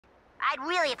I'd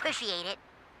really appreciate it.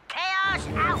 Chaos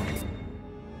out!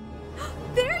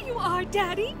 There you are,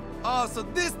 Daddy. Oh, so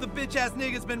this the bitch-ass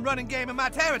nigga's been running game in my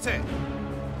territory.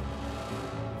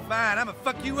 Fine, I'ma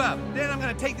fuck you up. Then I'm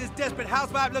gonna take this desperate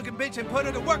housewife-looking bitch and put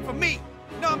her to work for me.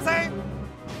 Know what I'm saying?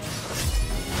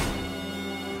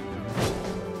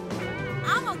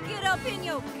 I'ma get up in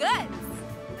your guts.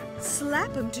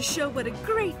 Slap him to show what a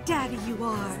great daddy you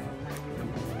are.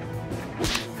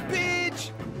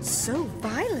 Bitch! So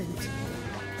violent.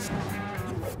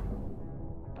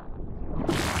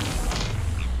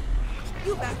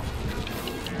 You back.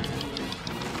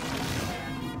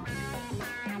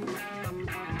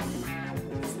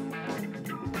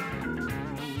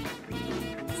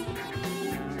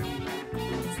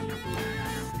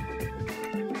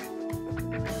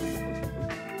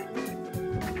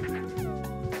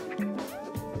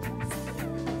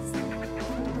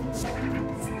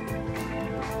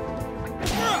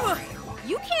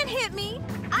 You can't hit me.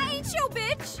 I ain't your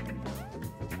bitch.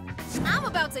 I'm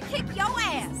about to kick your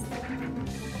ass.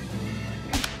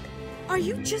 Are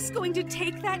you just going to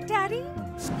take that, Daddy?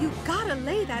 You gotta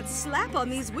lay that slap on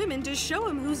these women to show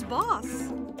them who's boss.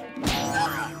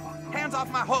 Hands off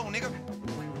my hoe, nigga.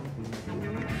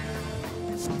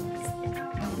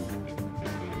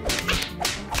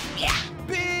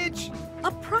 Bitch!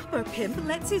 A proper pimp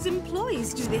lets his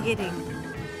employees do the hitting.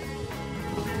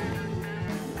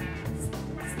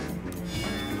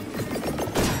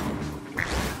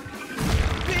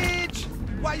 Bitch!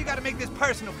 Why you gotta make this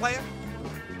personal, player?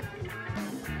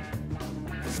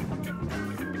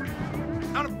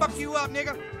 I'm gonna fuck you up,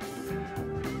 nigga.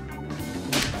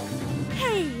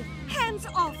 Hey, hands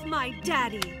off my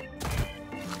daddy.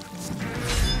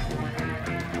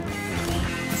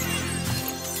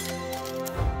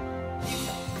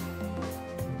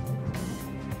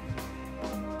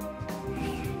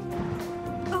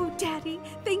 Oh, Daddy,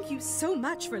 thank you so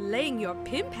much for laying your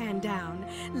pimp hand down.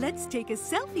 Let's take a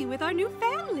selfie with our new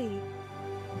family.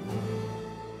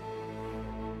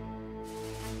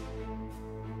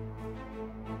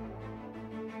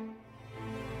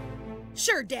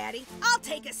 Sure, Daddy. I'll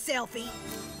take a selfie.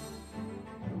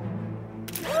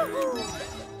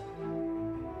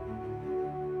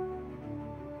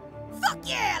 Fuck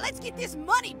yeah! Let's get this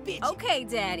money, bitch! Okay,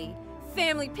 Daddy.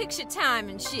 Family picture time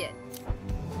and shit.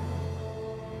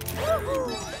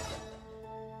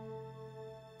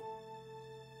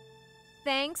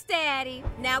 Thanks, Daddy.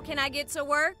 Now can I get to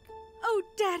work? Oh,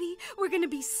 Daddy, we're gonna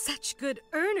be such good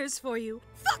earners for you.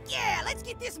 Fuck yeah! Let's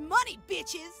get this money,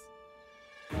 bitches!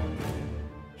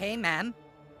 Hey, ma'am.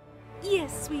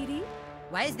 Yes, sweetie?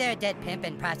 Why is there a dead pimp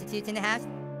and prostitutes in the house?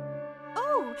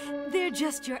 Oh, they're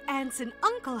just your aunts and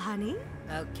uncle, honey.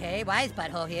 Okay, why is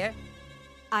Butthole here?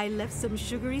 I left some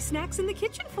sugary snacks in the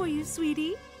kitchen for you,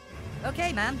 sweetie.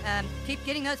 Okay, ma'am. Keep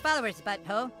getting those followers,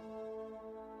 Butthole.